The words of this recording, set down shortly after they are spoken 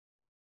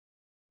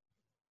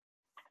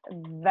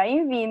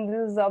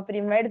Bem-vindos ao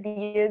primeiro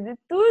dia de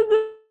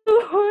tudo!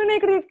 Nem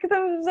acredito que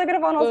estamos a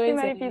gravar o nosso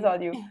primeiro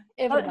episódio.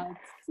 É verdade.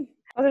 Vocês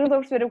não estão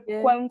a perceber o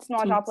É quanto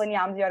nós já tudo.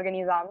 planeámos e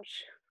organizámos.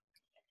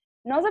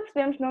 Nós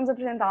apercebemos que não nos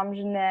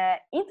apresentámos na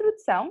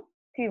introdução,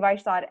 que vai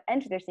estar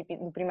antes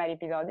do primeiro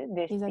episódio,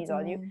 deste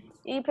episódio.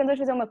 Exatamente. E, portanto, vamos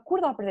fazer uma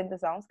curta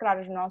apresentação. Se calhar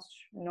os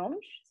nossos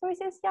nomes são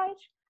essenciais.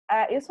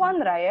 Eu sou a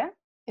Andreia.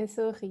 Eu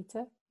sou a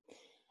Rita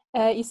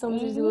e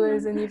somos as E-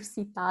 duas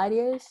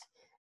universitárias.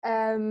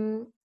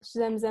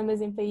 Estudamos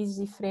ambas em países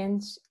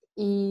diferentes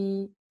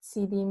e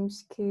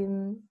decidimos que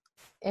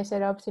esta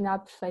era a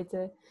oportunidade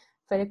perfeita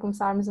para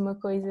começarmos uma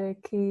coisa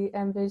que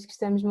ambas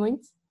gostamos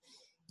muito.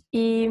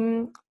 E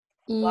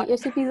Claro.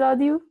 este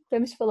episódio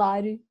vamos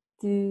falar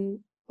de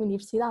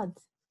universidade.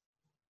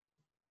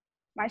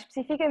 Mais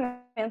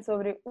especificamente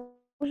sobre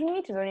os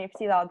mitos da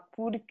universidade,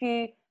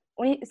 porque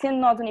sendo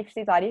nós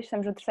universitárias,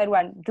 estamos no terceiro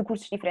ano de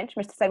cursos diferentes,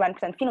 mas terceiro ano,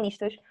 portanto,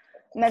 finalistas,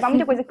 mas há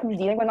muita coisa que nos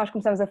dizem quando nós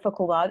começamos a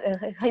faculdade.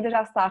 A Rita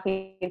já se está a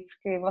rir,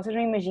 porque vocês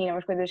não imaginam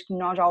as coisas que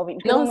nós já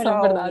ouvimos. Não Uma são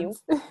já verdade.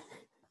 ouviu.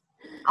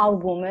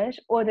 Algumas,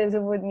 outras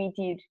eu vou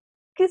admitir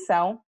que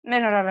são,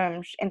 mas nós já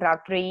vamos entrar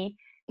por aí.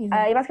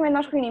 E basicamente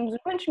nós reunimos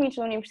os quantos mitos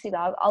da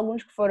universidade,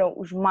 alguns que foram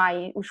os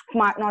que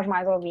nós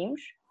mais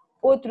ouvimos,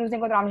 outros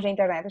encontramos na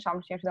internet,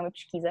 achámos que tínhamos de fazer uma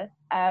pesquisa.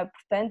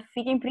 Portanto,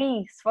 fiquem por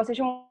aí. Se vocês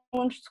são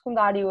alunos de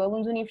secundário,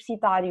 alunos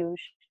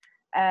universitários,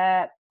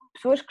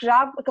 pessoas que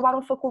já acabaram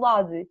a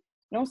faculdade,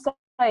 não sei,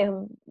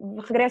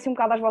 regressem um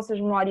bocado às vossas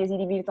memórias e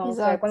divirtam-se.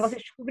 Exato. Quando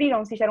vocês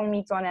descobriram se isto era um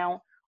mito ou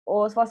não,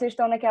 ou se vocês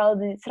estão naquela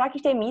de será que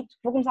isto é mito?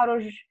 Vou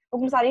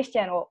começar este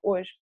ano, ou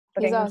hoje,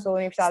 para quem começou a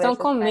universidade estão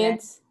esta com semana.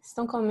 medo, se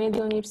estão com medo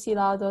da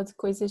universidade ou de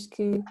coisas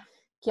que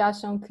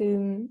acham que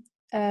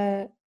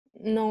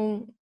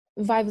não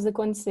vai-vos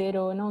acontecer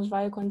ou não vos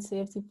vai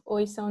acontecer, tipo,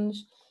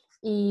 ouçam-nos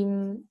e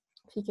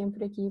fiquem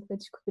por aqui para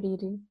descobrir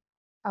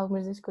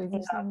algumas das coisas.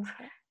 Exato.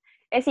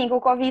 É assim, com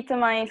o Covid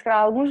também, se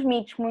calhar alguns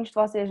mitos, muitos de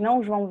vocês não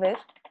os vão ver,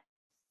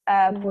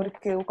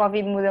 porque o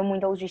Covid muda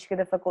muito a logística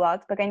da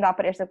faculdade. Para quem está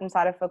prestes a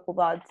começar a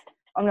faculdade,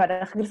 ou melhor,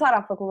 a regressar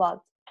à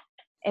faculdade,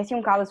 é assim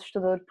um bocado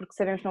assustador, porque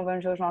sabemos que não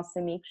vamos ver os nossos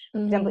amigos.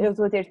 Por exemplo, eu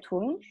estou a ter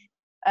turnos,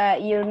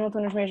 e eu não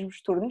estou nos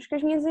mesmos turnos que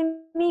as minhas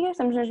amigas,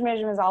 estamos nas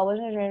mesmas aulas,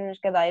 nas mesmas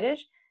cadeiras,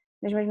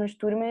 nas mesmas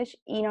turmas,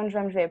 e não nos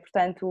vamos ver.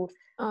 Portanto,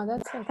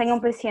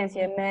 tenham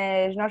paciência,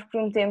 mas nós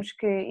prometemos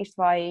que isto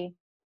vai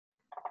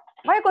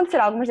acontecer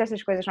algumas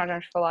destas coisas que nós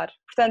vamos falar.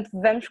 Portanto,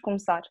 vamos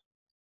começar.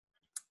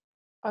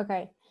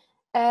 Ok.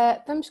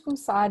 Vamos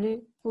começar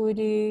por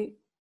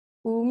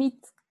o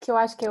mito que eu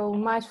acho que é o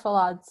mais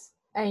falado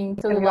em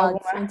todo o lado,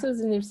 em todas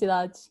as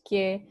universidades, que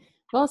é: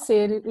 vão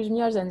ser os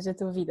melhores anos da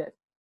tua vida.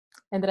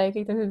 Andréia, o que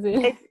é que estás a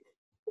dizer?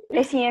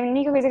 Assim, a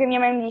única coisa que a minha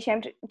mãe me diz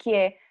sempre que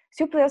é: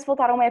 se eu pudesse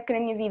voltar a uma época na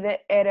minha vida,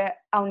 era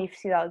à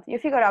universidade. E eu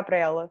fico a olhar para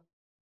ela.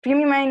 Porque a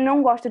minha mãe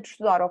não gosta de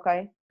estudar,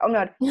 ok? Ou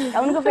melhor,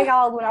 ela nunca foi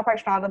aquela aluna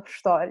apaixonada por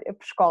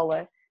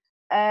escola.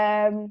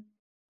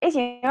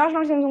 Assim, eu acho que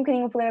nós temos um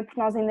bocadinho o problema porque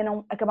nós ainda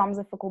não acabámos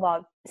a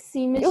faculdade.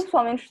 Sim, mas eu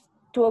pessoalmente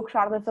estou a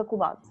gostar da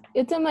faculdade.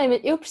 Eu também,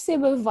 mas eu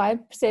percebo a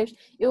vibe,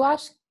 percebes? Eu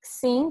acho que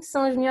sim,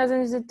 são os melhores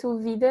anos da tua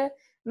vida,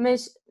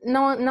 mas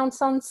não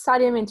são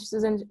necessariamente os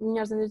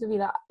melhores anos da tua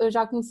vida. Eu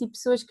já conheci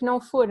pessoas que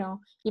não foram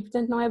e,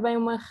 portanto, não é bem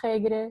uma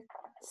regra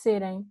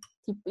serem.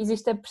 Tipo,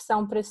 existe a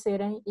pressão para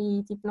serem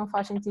e, tipo, não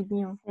faz sentido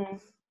nenhum.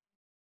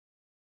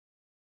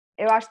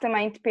 Eu acho que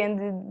também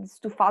depende de se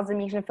tu fazes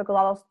amigos na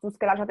faculdade ou se tu, se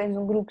calhar, já tens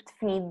um grupo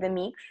definido de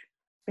amigos.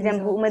 Por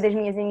exemplo, Exato. uma das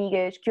minhas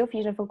amigas que eu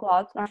fiz na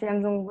faculdade, nós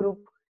fizemos um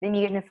grupo de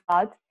amigas na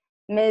faculdade,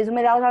 mas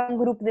uma delas já era um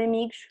grupo de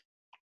amigos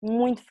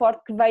muito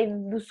forte que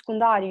veio do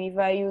secundário e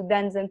veio de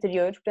anos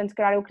anteriores. Portanto, se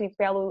calhar eu queria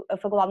que ela, a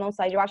faculdade não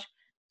seja. Eu acho que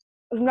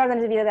os melhores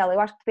anos da vida dela, eu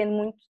acho que depende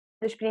muito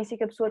da experiência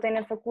que a pessoa tem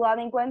na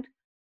faculdade, enquanto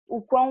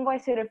o quão vai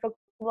ser a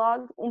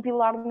faculdade um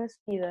pilar na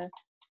sua vida.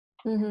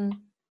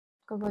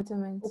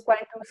 Completamente. O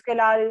quanto, se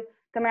calhar,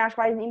 também acho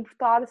que vai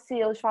importar se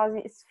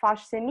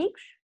faz-se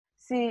amigos,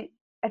 se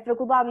a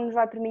faculdade nos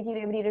vai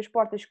permitir abrir as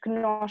portas que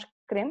nós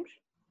queremos,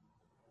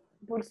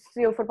 porque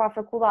se eu for para a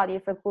faculdade e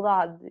a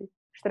faculdade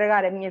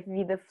estragar a minha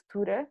vida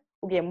futura,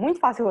 o que é muito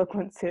fácil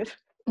acontecer,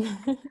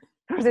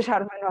 vamos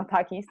deixar uma nota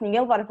aqui, se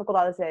ninguém levar a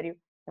faculdade a sério,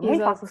 é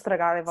muito fácil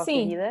estragar a vossa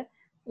vida.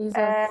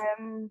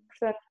 Portanto,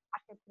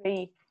 acho que é por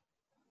aí.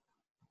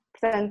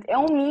 Portanto, é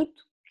um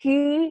mito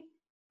que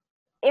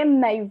é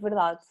meio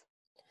verdade.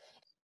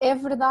 É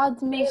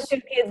verdade, mas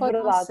pode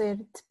não ser.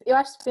 Eu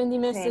acho que depende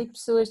imenso das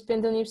pessoas,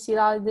 depende da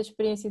universidade e da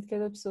experiência de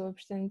cada pessoa,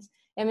 portanto,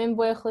 é mesmo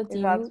bem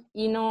relativo.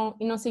 E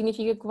não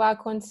significa que vá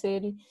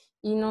acontecer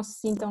e não se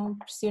sintam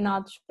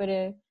pressionados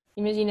para...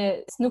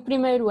 Imagina, se no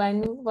primeiro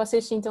ano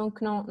vocês sintam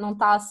que não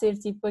está a ser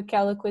tipo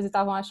aquela coisa que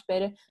estavam à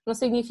espera, não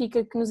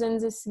significa que nos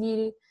anos a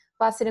seguir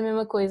vá ser a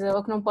mesma coisa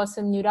ou que não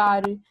possa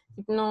melhorar,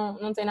 tipo,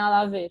 não tem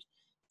nada a ver.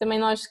 Também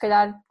nós, se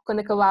calhar, quando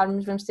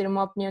acabarmos vamos ter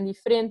uma opinião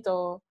diferente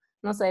ou...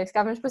 Não sei, se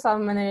calhar vamos pensar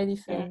de maneira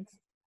diferente,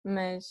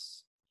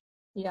 mas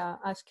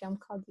acho que é um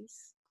bocado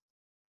isso.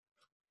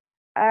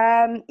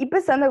 E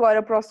passando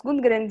agora para o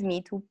segundo grande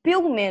mito,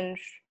 pelo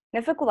menos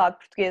na faculdade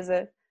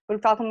portuguesa,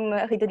 porque tal como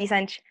a Rita disse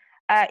antes,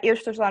 Eu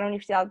estou a estudar na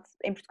universidade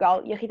em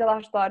Portugal e a Rita está a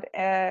estudar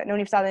na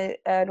universidade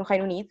no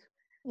Reino Unido.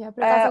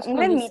 Por acaso acho Um que não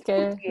grande disse mito que é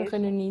no português.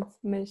 Reino Unido,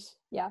 mas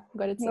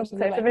agora Não disseste, sei,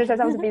 ainda bem. talvez já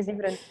estamos a países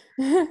diferentes.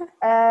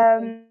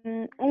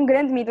 Um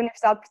grande mito da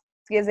universidade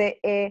portuguesa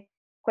é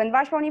quando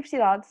vais para a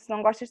universidade, se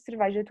não gostas de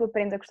cerveja, tu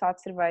aprendes a gostar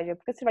de cerveja,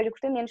 porque a cerveja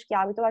custa menos que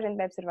a água e toda a gente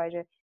bebe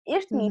cerveja.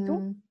 Este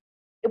mito,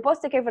 eu posso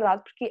dizer que é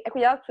verdade, porque a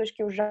quantidade de pessoas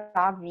que eu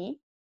já vi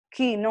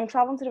que não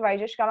gostavam de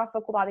cerveja, chegaram à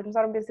faculdade e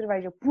começaram a beber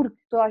cerveja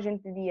porque toda a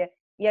gente bebia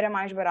e era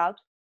mais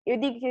barato. Eu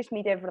digo que este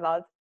mito é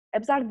verdade,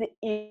 apesar de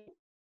eu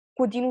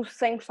continuo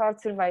sem gostar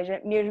de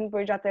cerveja, mesmo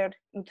depois de já ter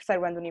no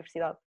terceiro ano da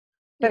universidade.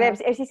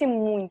 Portanto, é ser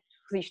muito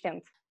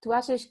resistente. Tu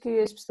achas que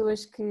as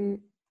pessoas que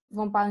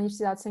vão para a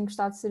universidade sem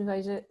gostar de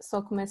cerveja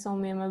só começam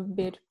mesmo a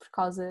beber por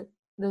causa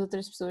das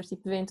outras pessoas?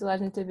 Tipo, vêm toda a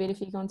gente a beber e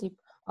ficam tipo,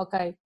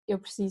 ok, eu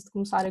preciso de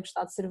começar a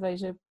gostar de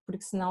cerveja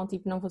porque senão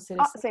tipo, não vou ser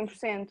assim.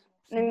 100%.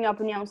 Na minha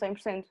opinião,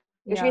 100%.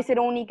 Eu cheguei a ser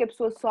a única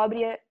pessoa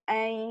sóbria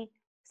em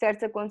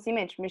certos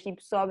acontecimentos, mas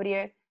tipo,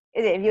 sóbria...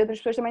 Quer dizer, havia outras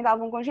pessoas que também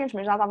estavam conscientes,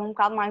 mas já estavam um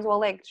bocado mais ou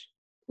alegres.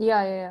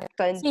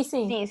 Portanto,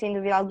 sim, sem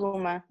dúvida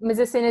alguma. Mas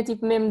a cena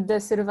tipo mesmo da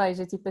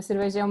cerveja, tipo, a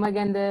cerveja é uma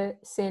grande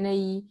cena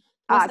e...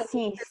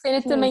 Sim. A cena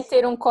de também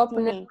ter um copo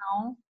sim. na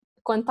mão,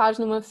 quando estás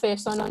numa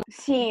festa ou não...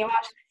 Sim, eu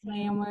acho que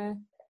sim. É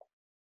uma...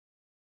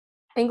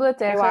 A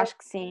Inglaterra... Eu acho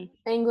que sim.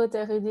 A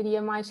Inglaterra eu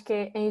diria mais que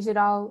é, em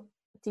geral,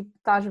 tipo,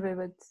 estás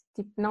bêbado.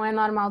 Tipo, não é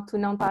normal tu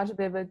não estás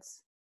bêbado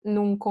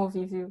num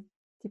convívio.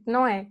 Tipo,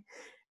 não é.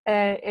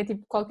 É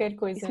tipo qualquer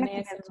coisa, nem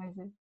é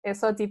cerveja. É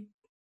só tipo,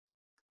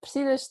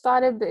 precisas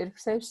estar a beber,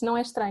 percebes? Não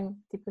é estranho.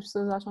 Tipo, as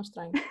pessoas acham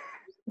estranho.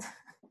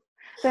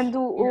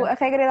 Portanto, a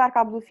regra é dar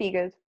cabo do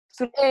fígado.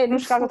 Se não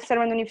chegares ao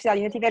terceiro ano da universidade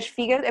e ainda tiveres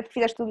fígado, é porque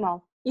fizeste tudo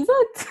mal.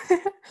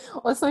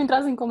 Exato! Ou se não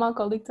entras em coma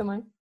alcoólico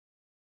também.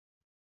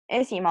 É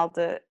assim,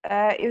 malta,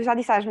 eu já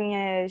disse às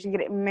minhas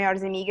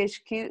maiores amigas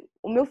que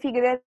o meu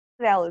fígado é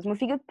delas, o meu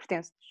fígado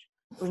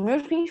pertence-lhes. Os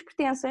meus rins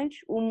pertencem-lhes,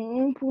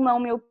 um pulmão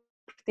meu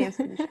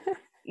pertence-lhes.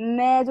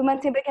 Mas eu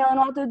mando sempre aquela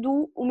nota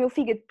do o meu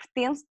fígado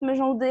pertence-te, mas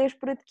não o deixes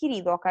por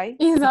adquirido, ok?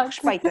 Exato.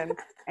 Respeita-me,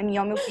 a mim e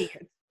ao meu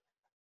fígado.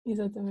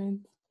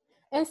 Exatamente.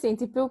 É assim,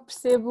 tipo, eu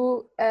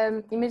percebo,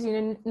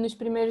 imagina, nos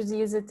primeiros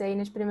dias até e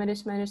nas primeiras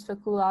semanas de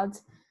faculdade,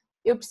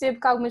 eu percebo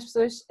que algumas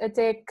pessoas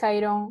até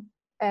queiram,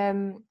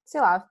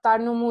 sei lá, estar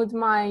num mood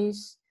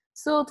mais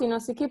solto e não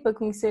sei o quê, para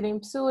conhecerem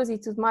pessoas e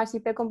tudo mais,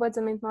 tipo, é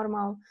completamente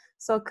normal.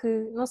 Só que,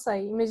 não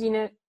sei,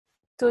 imagina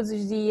todos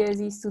os dias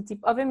isso,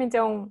 tipo, obviamente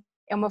é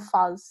uma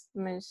fase,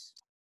 mas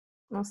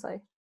não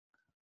sei.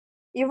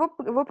 Eu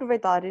vou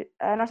aproveitar,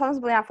 nós estávamos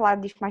a planear falar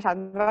disto mais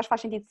tarde, mas acho que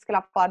faz sentido se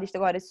calhar falar disto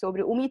agora,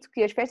 sobre o mito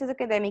que as festas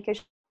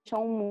académicas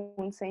são um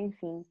mundo sem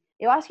fim.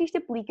 Eu acho que isto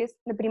aplica-se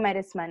na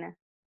primeira semana,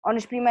 ou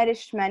nas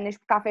primeiras semanas,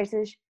 porque há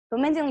festas,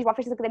 pelo menos em Lisboa, há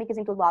festas académicas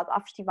em todo lado,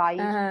 há festivais,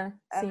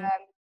 Sim.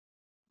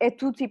 É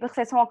tudo tipo a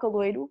recepção ao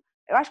caloiro.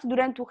 Eu acho que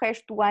durante o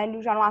resto do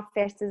ano já não há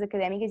festas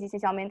académicas,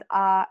 essencialmente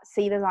há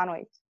saídas à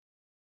noite.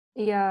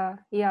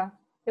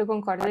 Eu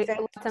concordo.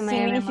 Sim,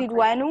 no início do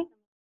ano,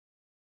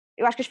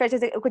 eu acho que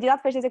a quantidade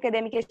de festas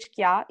académicas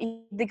que há,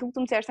 e daquilo que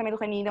tu me disseste também do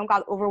Reino Unido, é um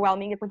bocado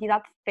overwhelming a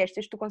quantidade de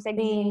festas que tu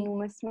consegues ir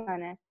numa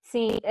semana.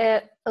 Sim,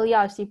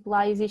 aliás, tipo,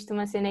 lá existe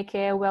uma cena que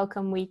é a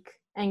Welcome Week,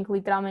 em que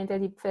literalmente é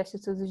tipo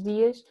festas todos os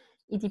dias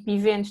e tipo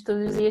eventos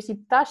todos os dias,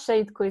 tipo, está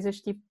cheio de coisas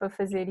tipo para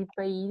fazer e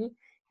para ir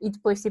e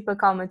depois tipo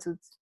acalma tudo.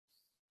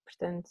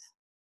 Portanto,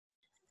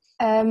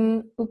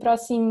 o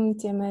próximo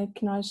tema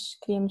que nós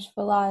queríamos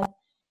falar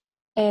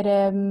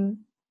era,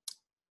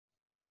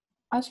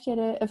 acho que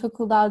era a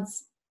faculdade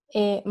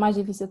é mais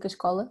difícil que a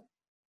escola.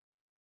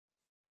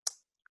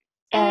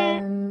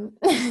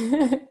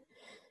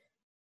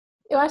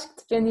 Eu acho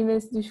que depende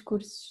imenso dos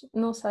cursos,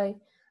 não sei.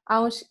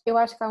 Eu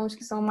acho que há uns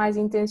que são mais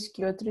intensos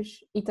que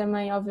outros e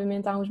também,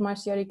 obviamente, há uns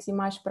mais teóricos e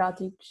mais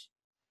práticos.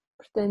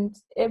 Portanto,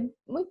 é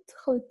muito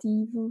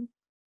relativo.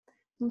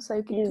 Não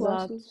sei o que é que tu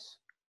achas.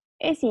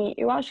 É assim,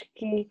 eu acho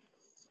que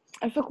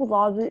a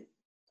faculdade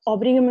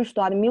obriga-me a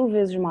estudar 1000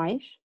 vezes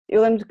mais.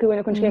 Eu lembro que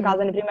quando cheguei a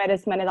casa na primeira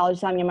semana de aulas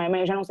disse à minha mãe,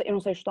 eu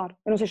não sei estudar,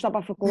 eu não sei estudar para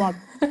a faculdade.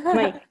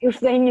 Mãe, eu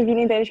estudei a minha vida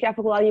inteira, cheguei à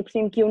faculdade e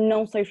apercebi-me que eu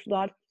não sei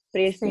estudar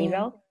para este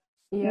nível.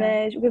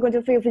 Mas o que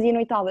aconteceu foi que eu fazia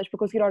noitadas para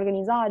conseguir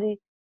organizar,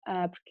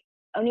 porque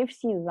a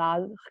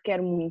universidade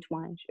requer muito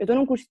mais. Eu estou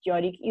num curso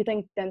teórico e eu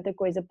tenho tanta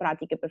coisa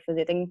prática para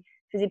fazer, tenho que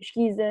fazer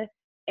pesquisa.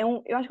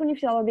 Eu acho que a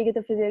universidade obriga-te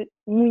a fazer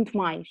muito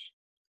mais.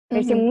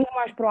 Tens de ser muito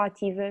mais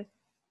proativa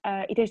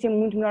e tens de ter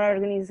muito melhor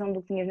organização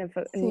do que tinhas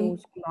no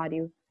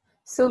secundário.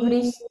 Sobre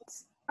isto...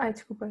 Ai,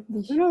 desculpa,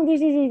 diz. Não,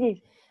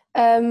 diz.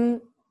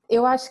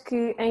 Eu acho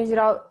que, em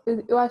geral,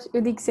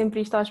 eu digo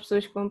sempre isto às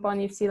pessoas que vão para a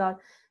universidade.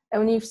 A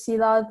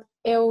universidade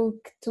é o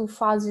que tu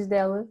fazes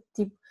dela.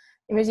 Tipo,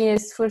 imagina,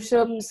 se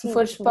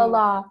fores para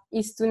lá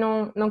e se tu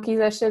não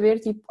quiseres saber,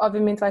 tipo,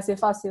 obviamente vai ser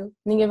fácil.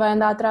 Ninguém vai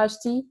andar atrás de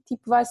ti,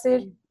 tipo, vai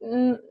ser...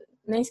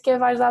 Nem sequer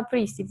vais dar por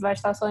isso, tipo, vais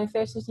estar só em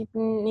festas, tipo,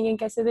 ninguém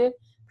quer saber.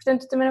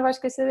 Portanto, tu também não vais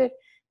querer saber.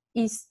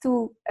 E se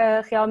tu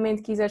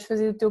realmente quiseres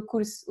fazer o teu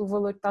curso, o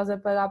valor que estás a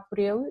pagar por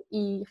ele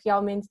e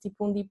realmente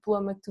tipo um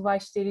diploma que tu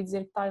vais ter e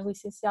dizer que estás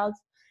licenciado,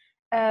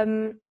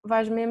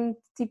 vais mesmo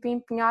tipo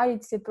empenhar e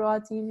de ser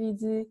proativo e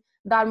de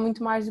dar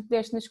muito mais do que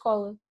deste na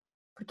escola,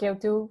 porque é o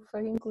teu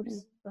fucking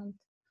curso. Pronto.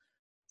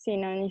 Sim,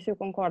 não, nisso eu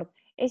concordo.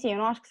 É assim, eu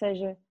não acho que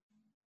seja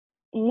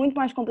muito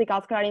mais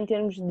complicado, se calhar, em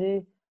termos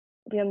de,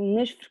 por exemplo,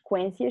 nas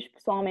frequências,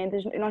 pessoalmente,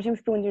 nós temos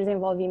perguntas de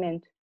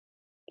desenvolvimento.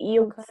 E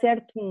eu, de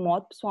certo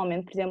modo,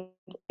 pessoalmente, por exemplo,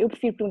 eu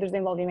prefiro perguntas de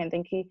desenvolvimento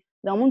em que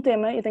dão-me um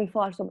tema, eu tenho que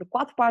falar sobre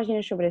 4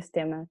 páginas sobre esse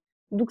tema,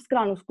 do que se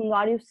calhar no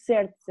secundário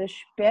certos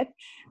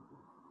aspectos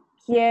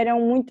que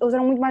eles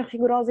eram muito mais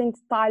rigorosos em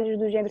detalhes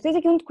do género. Tens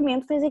aqui um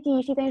documento, tens aqui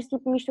isto e tens de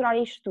tipo, misturar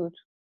isto tudo.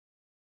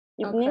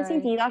 E nesse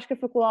sentido, acho que a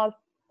faculdade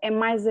é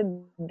mais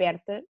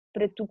aberta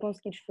para tu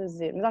conseguires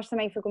fazer. Mas acho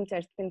também que foi como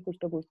disseste, depende de curso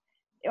para curso.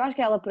 Eu acho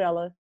que é ela por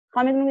ela.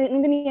 Realmente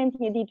nunca ninguém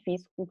tinha dito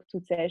isso, o que tu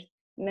disseste,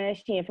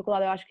 mas sim, a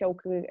faculdade eu acho que é o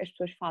que as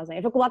pessoas fazem.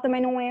 A faculdade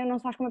também não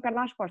se faz com uma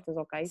perna às costas,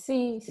 ok?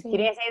 Sim, sim.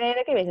 Tirem essa ideia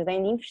da cabeça,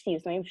 têm de investir.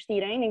 Se não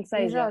investirem, nem que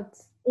seja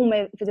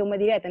fazer uma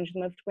direta antes de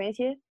uma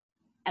frequência,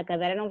 a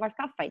cadeira não vai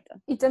ficar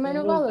feita. E também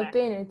não vale a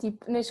pena,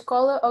 tipo, na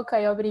escola,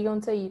 ok,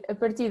 obrigam-te a ir. A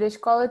partir da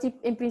escola, tipo,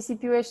 em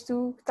princípio és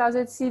tu que estás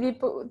a decidir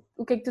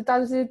o que é que tu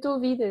estás a fazer da tua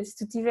vida. Se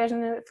tu estiveres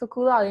na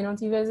faculdade e não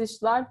estiveres a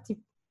estudar,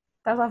 tipo,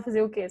 estás lá a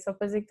fazer o quê? Só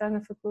para dizer que estás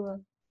na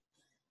faculdade.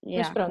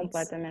 Mas pronto,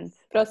 completamente.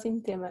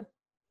 Próximo tema.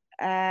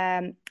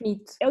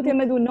 Mito. É o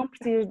tema do não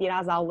precisas de ir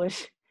às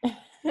aulas.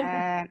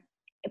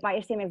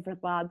 Este tema é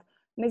verdade,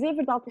 mas é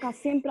verdade porque há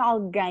sempre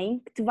alguém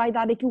que te vai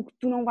dar aquilo que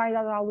tu não vais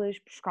dar aulas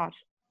buscar.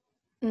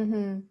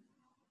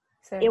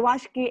 Certo. Eu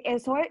acho que é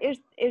só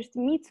este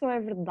mito só é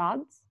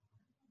verdade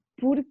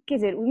porque, quer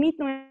dizer, o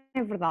mito não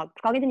é verdade,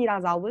 porque alguém tem de ir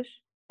às aulas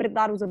para te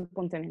dar os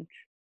apontamentos.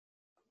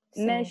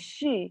 Sim. Mas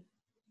se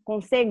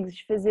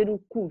consegues fazer o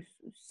curso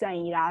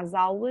sem ir às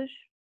aulas,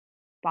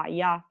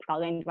 porque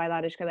alguém te vai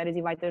dar as cadeiras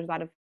e vai-te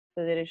ajudar a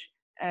fazer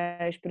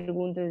as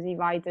perguntas e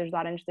vai-te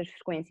ajudar antes das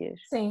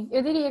frequências. Sim,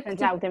 eu diria que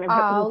o tema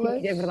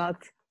aulas, é verdade.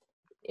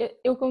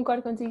 Eu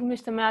concordo contigo,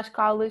 mas também acho que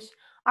aulas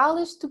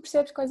tu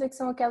percebes quais é que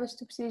são aquelas que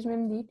tu precisas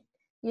mesmo de ir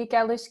e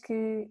aquelas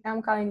que é um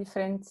bocado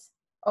indiferente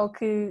ou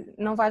que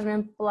não vais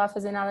mesmo lá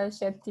fazer nada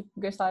exceto tipo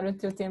gastar o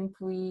teu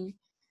tempo e...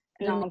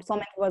 Não,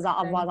 pessoalmente vou às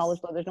aulas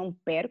todas, não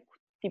perco,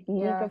 tipo,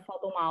 nunca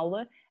falta uma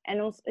aula.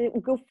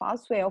 O que eu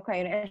faço é, ok,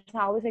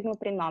 esta aula eu sei que não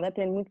aprendo nada,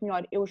 aprendo muito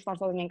melhor eu estar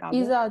sozinha em casa.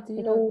 Exato.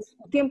 Então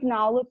o tempo na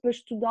aula para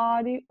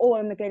estudar ou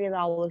a matéria da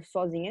aula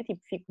sozinha,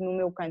 tipo, fico no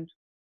meu canto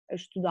a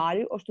estudar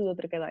ou estudo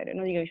outra cadeira,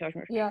 não diga isto aos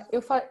meus pais.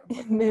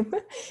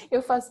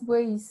 Eu faço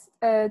boa isso.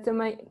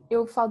 Também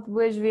eu falto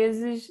boas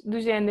vezes do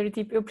género,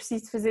 tipo, eu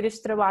preciso fazer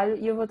este trabalho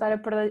e eu vou estar a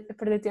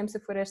perder tempo se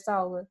for esta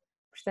aula.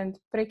 Portanto,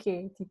 para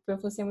quê? Tipo, eu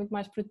vou ser muito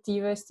mais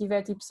produtiva se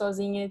estiver tipo,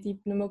 sozinha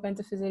tipo, no meu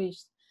canto a fazer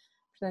isto.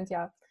 Portanto,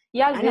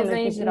 E às vezes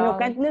em geral... no meu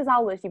canto nas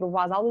aulas, tipo, eu vou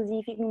às aulas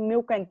e fico no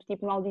meu canto,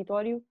 tipo, no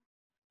auditório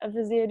a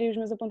fazer os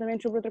meus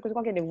apontamentos sobre outra coisa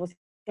qualquer. Eu vou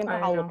sempre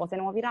à aula, posso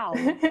não ouvir a aula.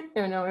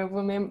 Eu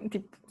vou mesmo,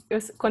 tipo,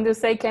 quando eu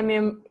sei que é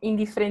mesmo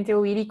indiferente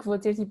eu ir e que vou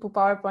ter tipo o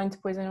PowerPoint,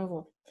 depois eu não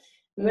vou.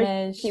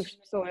 Mas tipos de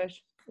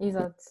pessoas.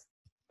 Exato.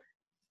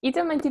 E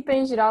também, tipo,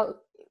 em geral,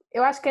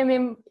 eu acho que é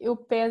mesmo, eu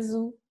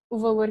peso o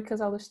valor que as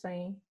aulas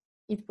têm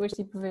e depois,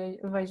 tipo,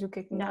 vejo o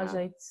que é que me dá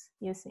jeito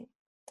e assim.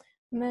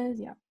 Mas,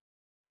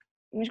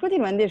 Mas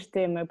continuando este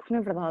tema, porque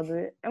na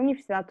verdade a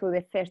universidade toda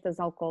é festas,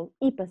 álcool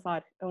e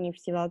passar a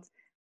universidade,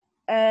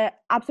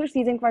 há pessoas que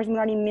dizem que vais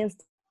demorar imenso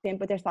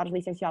tempo até estares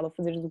licenciado ou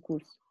fazeres o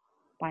curso.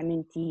 Pá, é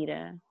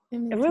mentira.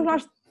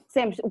 Nós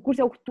dissemos, o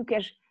curso é o que tu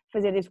queres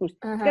fazer desse curso.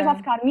 Se queres lá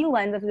ficar 1000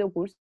 anos a fazer o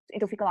curso,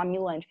 então fica lá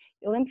 1000 anos.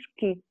 Eu lembro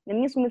que na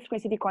minha segunda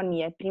frequência de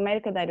Economia, primeira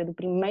cadeira do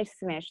primeiro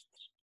semestre,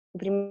 do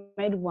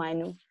primeiro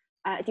ano,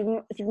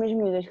 tive umas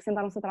miúdas que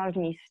sentaram-se atrás de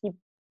mim. Tipo,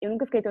 eu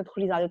nunca fiquei tão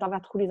aterrorizada, eu estava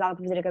aterrorizada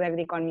por fazer a cadeira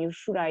de Economia, eu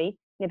chorei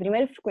na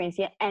primeira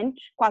frequência,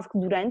 antes, quase que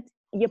durante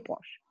e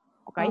após.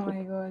 Ok?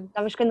 Eu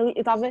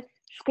estava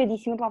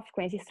chocadíssima pela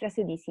frequência,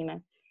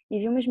 estressadíssima. E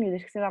vi umas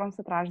miúdas que sentaram-se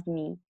atrás de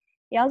mim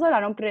e elas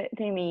olharam para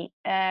mim,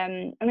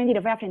 mentira,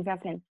 vai à frente.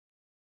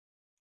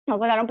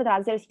 Elas olharam para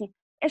trás e disseram assim,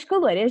 as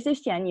calouras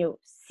deste ano? E eu,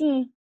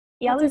 sim.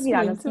 E elas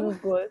viraram-se no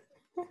gozo.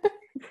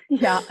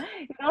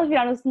 Elas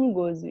viraram-se no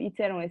gozo e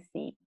disseram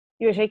assim,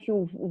 eu achei que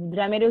o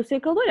drama era eu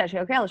ser caloura,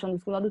 achei que elas são do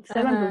segundo ou do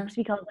terceiro ano, porque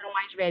percebi que elas eram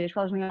mais velhas, que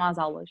elas não iam às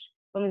aulas,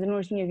 pelo menos eu não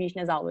as tinha visto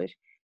nas aulas.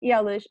 E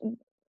elas,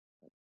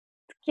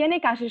 de que ano é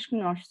que achas que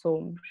nós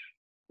somos?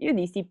 E eu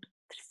disse, tipo,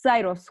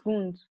 terceiro ou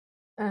segundo.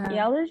 E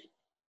elas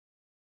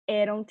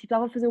eram, tipo,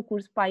 estava a fazer o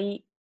curso para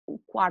aí o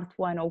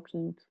quarto ano ou o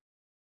quinto.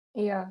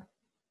 E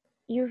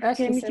eu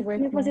fiquei, tipo,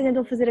 como é que vocês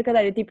tentam fazer a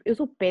cadeira? Tipo, eu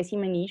sou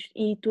péssima nisto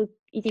e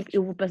tipo,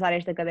 eu vou passar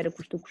esta cadeira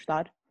custo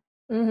custar.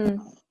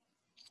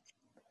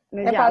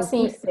 Mas o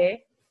curso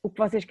é o que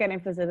vocês querem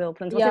fazer dele.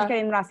 Portanto, vocês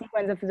querem demorar 5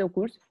 anos a fazer o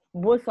curso,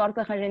 boa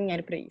sorte, arranjem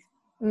dinheiro para isso.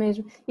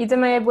 Mesmo. E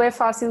também é bué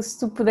fácil se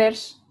tu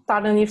puderes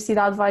estar na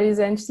universidade vários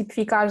anos, tipo,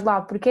 ficares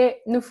lá,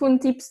 porque no fundo,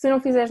 tipo, se tu não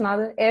fizeres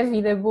nada, é a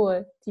vida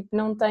boa, tipo,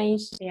 não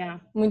tens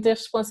muitas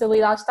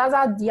responsabilidades, estás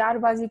a adiar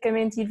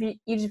basicamente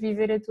ires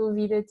viver a tua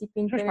vida, tipo,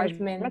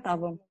 independentemente.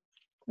 Matavam.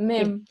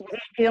 Mesmo.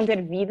 Precisam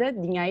ter vida,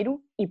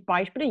 dinheiro e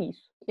pais para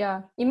isso.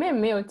 E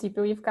mesmo eu, tipo,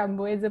 eu ia ficar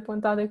boa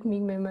desapontada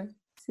comigo mesma,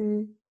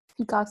 se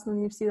ficasse na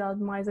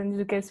universidade mais anos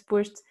do que é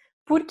suposto,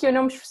 porque eu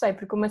não me esforcei,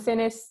 porque uma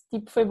cena é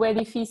tipo, foi bem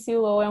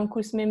difícil ou é um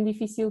curso mesmo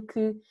difícil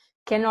que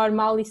é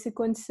normal isso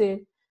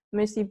acontecer,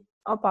 mas tipo,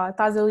 opa,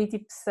 estás ali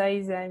tipo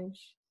 6 anos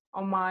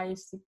ou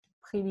mais, tipo,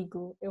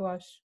 ridículo, eu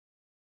acho.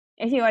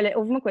 É assim, olha,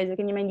 houve uma coisa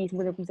que a minha mãe disse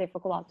quando eu comecei a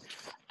faculdade,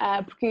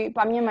 porque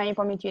para a minha mãe e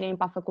para o meu tio irem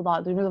para a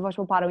faculdade, os meus avós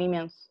pouparam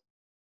imenso.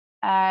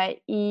 A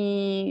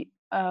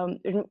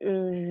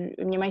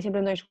minha mãe sempre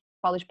andou em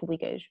escolas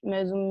públicas,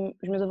 mas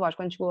os meus avós,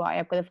 quando chegou à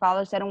época da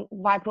faculdade, disseram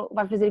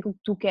vai fazer aquilo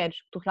que tu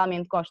queres, que tu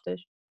realmente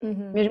gostas,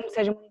 mesmo que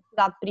seja uma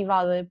universidade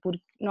privada,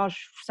 porque nós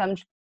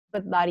esforçamos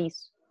para te dar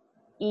isso.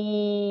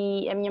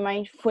 E a minha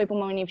mãe foi para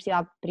uma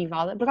universidade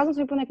privada, por acaso não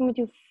sei para onde é que o meu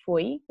tio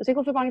foi, eu sei que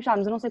ele foi para a universidade,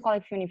 mas eu não sei qual é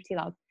que foi a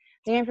universidade.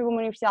 A minha mãe foi para uma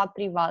universidade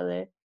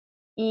privada,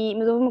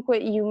 mas houve uma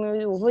coisa, e o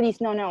meu avô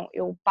disse, não,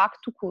 eu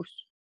pago-te o curso,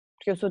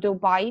 porque eu sou teu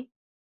pai,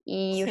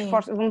 e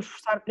vamos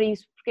esforçar para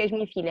isso porque és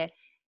minha filha.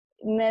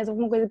 Mas houve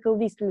uma coisa que ele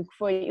disse-lhe que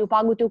foi, eu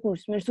pago o teu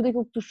curso, mas tudo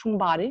aquilo que tu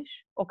chumbares,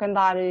 ou que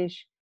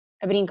andares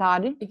a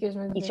brincar,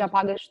 isso já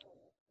pagas tu.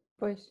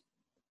 Pois.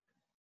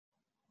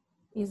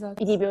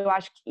 Exato. E tipo,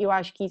 eu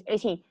acho que isso,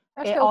 assim,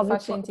 acho que é óbvio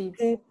que faz sentido.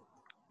 Que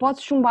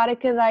podes chumbar a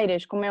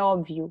cadeiras, como é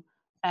óbvio.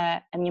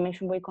 A minha mãe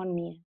chumbou a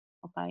economia,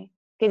 ok?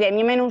 Quer dizer, a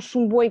minha mãe não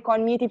chumbou a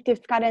economia, tipo, teve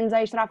de ficar anos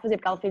extra a fazer,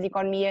 porque ela fez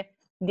economia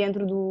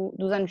dentro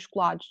dos anos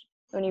escolares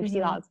da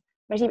universidade.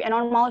 Mas tipo, é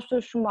normal as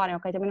pessoas chumbarem,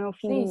 ok? Também não é o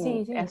fim do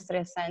mundo, é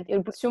estressante.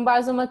 Se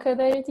chumbares uma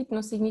cadeira, tipo,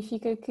 não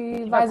significa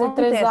que vais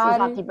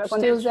atrasar tipo, os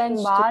teus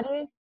anos. Chumbar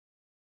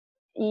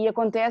e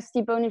acontece,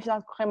 tipo, a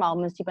universidade correr mal,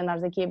 mas tipo,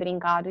 andares aqui a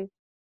brincar...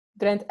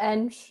 Durante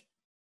anos,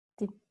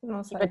 tipo,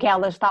 não sei. Tipo,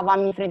 aquela estava à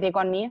minha frente a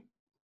economia.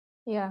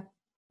 Yeah.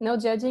 No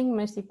judging,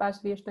 mas tipo, acho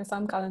que devias pensar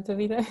um bocado na tua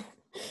vida.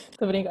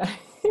 Estou a brincar.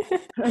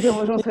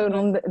 Eu não sei o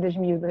nome das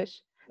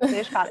miúdas.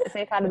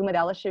 Sei a cara de uma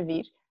delas,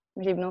 Xavier,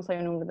 mas tipo, não sei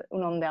o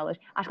nome delas.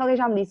 Acho que alguém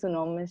já me disse o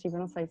nome, mas tipo,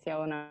 não sei se é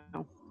ou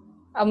não.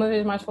 Alguma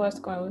vez mais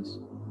falaste com elas?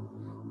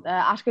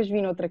 Acho que as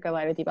vi noutra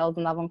cadeira, tipo, elas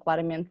andavam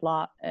claramente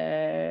lá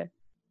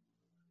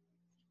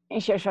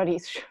encher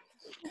chouriços.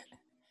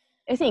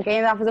 Assim, quem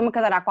anda a fazer uma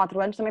cadeira há 4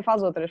 anos também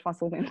faz outras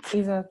facilmente.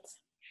 Exato.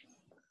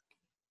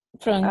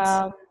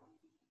 Pronto.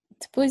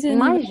 Depois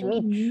mais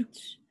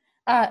mitos.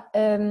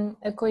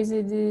 A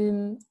coisa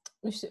de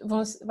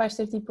vais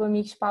ter tipo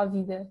amigos para a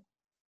vida.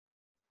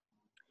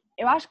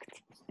 Eu acho que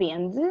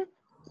depende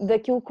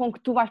daquilo com que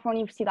tu vais para a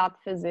universidade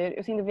fazer.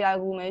 Eu, sem dúvida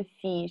alguma,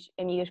 fiz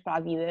amigas para a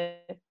vida,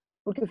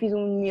 porque eu fiz o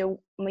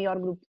meu maior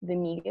grupo de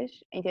amigas,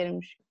 em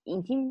termos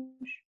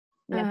íntimos,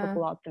 na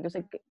faculdade.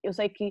 Portanto, eu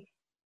sei que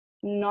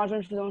nós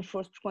vamos fazer um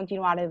esforço por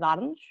continuar a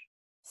dar-nos.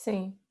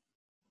 Sim.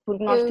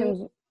 Porque nós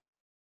temos...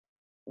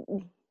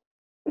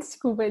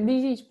 Desculpa,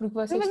 diz isto, porque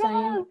vocês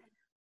têm...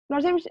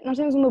 Nós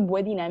temos uma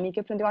boa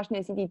dinâmica, portanto eu acho que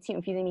nesse sentido sim,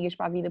 eu fiz amigas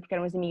para a vida porque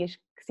eram as amigas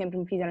que sempre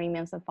me fizeram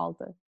imensa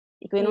falta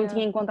e que eu não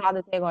tinha encontrado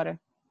até agora.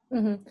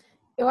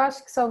 Eu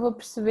acho que só vou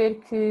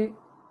perceber que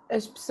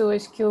as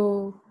pessoas que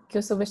eu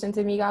sou bastante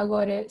amiga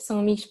agora são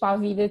amigos para a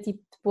vida,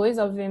 tipo, depois,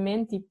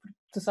 obviamente, tipo,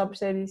 tu só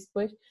percebes isso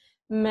depois,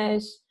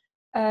 mas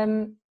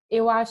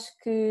eu acho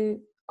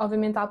que,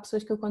 obviamente, há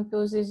pessoas que eu conto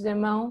pelos dedos da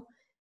mão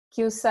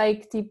que eu sei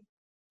que, tipo,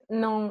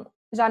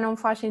 já não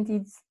faz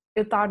sentido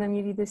eu estar na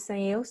minha vida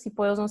sem eles,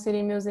 tipo, eles não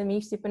serem meus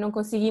amigos, tipo, eu não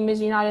consigo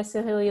imaginar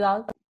essa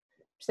realidade,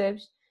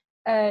 percebes?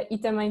 E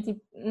também,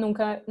 tipo,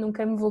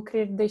 nunca me vou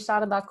querer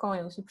deixar de dar com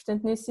eles. E,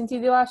 portanto, nesse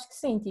sentido, eu acho que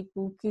sim,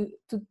 tipo, que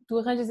tu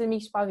arranjas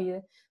amigos para a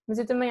vida. Mas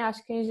eu também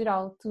acho que, em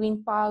geral, tu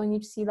indo para a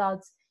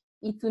universidade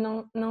e tu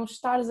não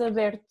estares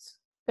aberto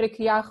para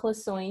criar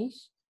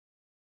relações,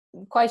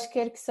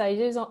 quaisquer que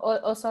sejas,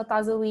 ou só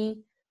estás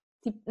ali,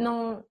 tipo,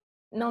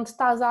 não te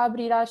estás a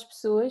abrir às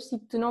pessoas,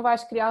 tipo, tu não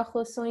vais criar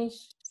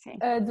relações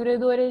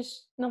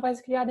duradouras, não vais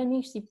criar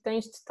amigos, tipo,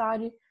 tens de estar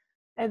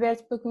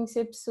aberto para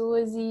conhecer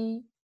pessoas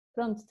e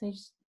pronto,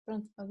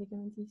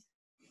 basicamente isso.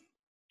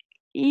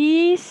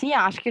 E sim,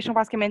 acho que estes são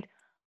basicamente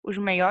os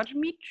maiores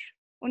mitos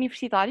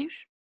universitários.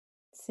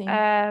 Sim,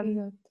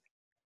 exato.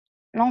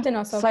 Não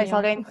sei se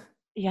alguém...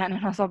 na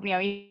nossa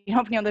opinião e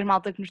na opinião das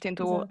malta que nos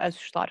tentou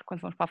assustar quando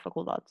fomos para a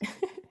faculdade.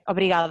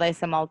 Obrigada a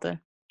essa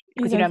malta.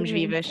 Continuamos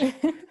vivas.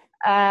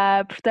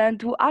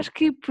 Portanto, acho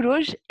que por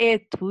hoje é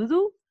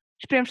tudo.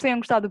 Esperemos que tenham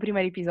gostado do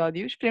primeiro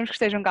episódio. Esperemos que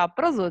estejam cá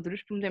para os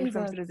outros. Prometemos que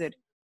vamos trazer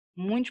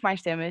muitos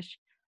mais temas.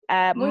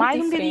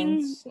 Mais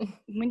diferentes. Um bocadinho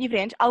muito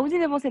diferentes. Alguns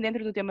ainda vão ser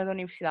dentro do tema da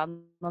universidade.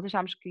 Nós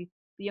achámos que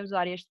podíamos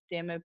usar este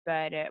tema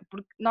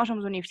porque nós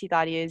somos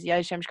universitárias e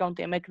achamos que é um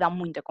tema que dá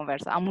muita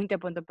conversa. Há muita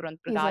ponta por onde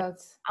pegar.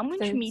 Há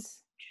muitos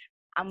mitos.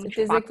 Há muitos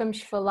certeza factos. Que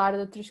vamos falar de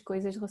outras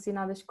coisas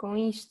relacionadas com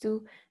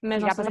isto,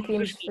 mas nós também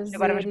queríamos fazer...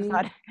 Agora vamos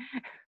passar.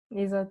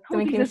 Exato,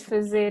 também queríamos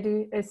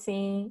fazer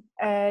assim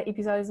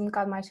episódios um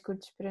bocado mais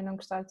curtos para não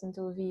gostar tanto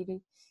de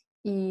ouvir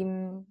e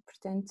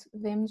portanto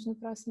vemo-nos no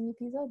próximo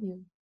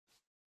episódio.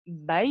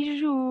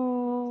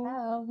 Beijo!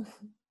 Tchau!